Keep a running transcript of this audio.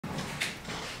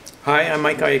Hi, I'm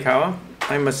Mike Ayukawa.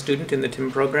 I'm a student in the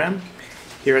TIM program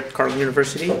here at Carleton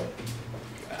University.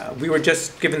 We were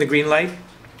just given the green light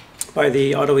by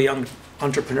the Ottawa Young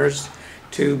Entrepreneurs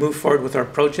to move forward with our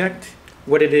project.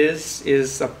 What it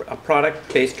is a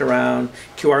product based around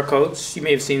QR codes. You may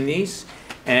have seen these.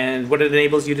 And what it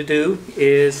enables you to do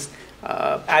is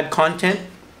add content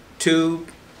to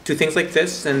things like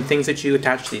this and things that you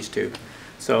attach these to.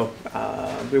 So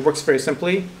it works very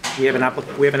simply. We have an app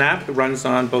that runs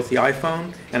on both the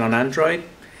iPhone and on Android,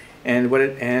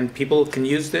 and people can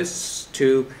use this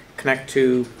to connect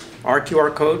to our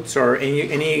QR codes or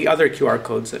any other QR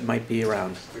codes that might be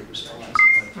around.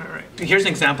 All right. Here's an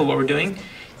example of what we're doing.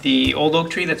 The old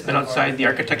oak tree that's been outside the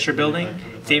architecture building,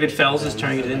 David Fells is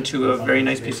turning it into a very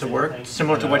nice piece of work,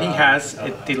 similar to what he has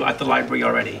at the library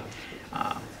already.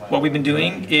 What we've been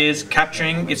doing is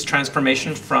capturing its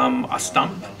transformation from a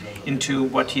stump into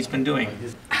what he's been doing.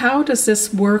 How does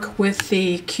this work with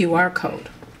the QR code?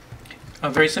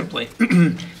 Very simply.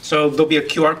 So there'll be a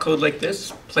QR code like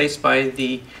this placed by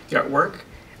the artwork.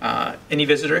 Any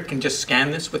visitor can just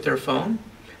scan this with their phone,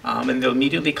 and they'll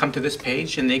immediately come to this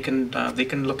page, and they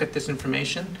can look at this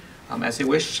information as they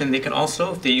wish, and they can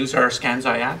also, if they use our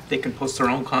ScansEye app, they can post their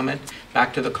own comment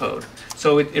back to the code.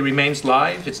 So it remains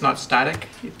live. It's not static.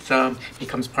 It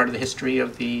becomes part of the history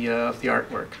of the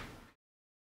artwork.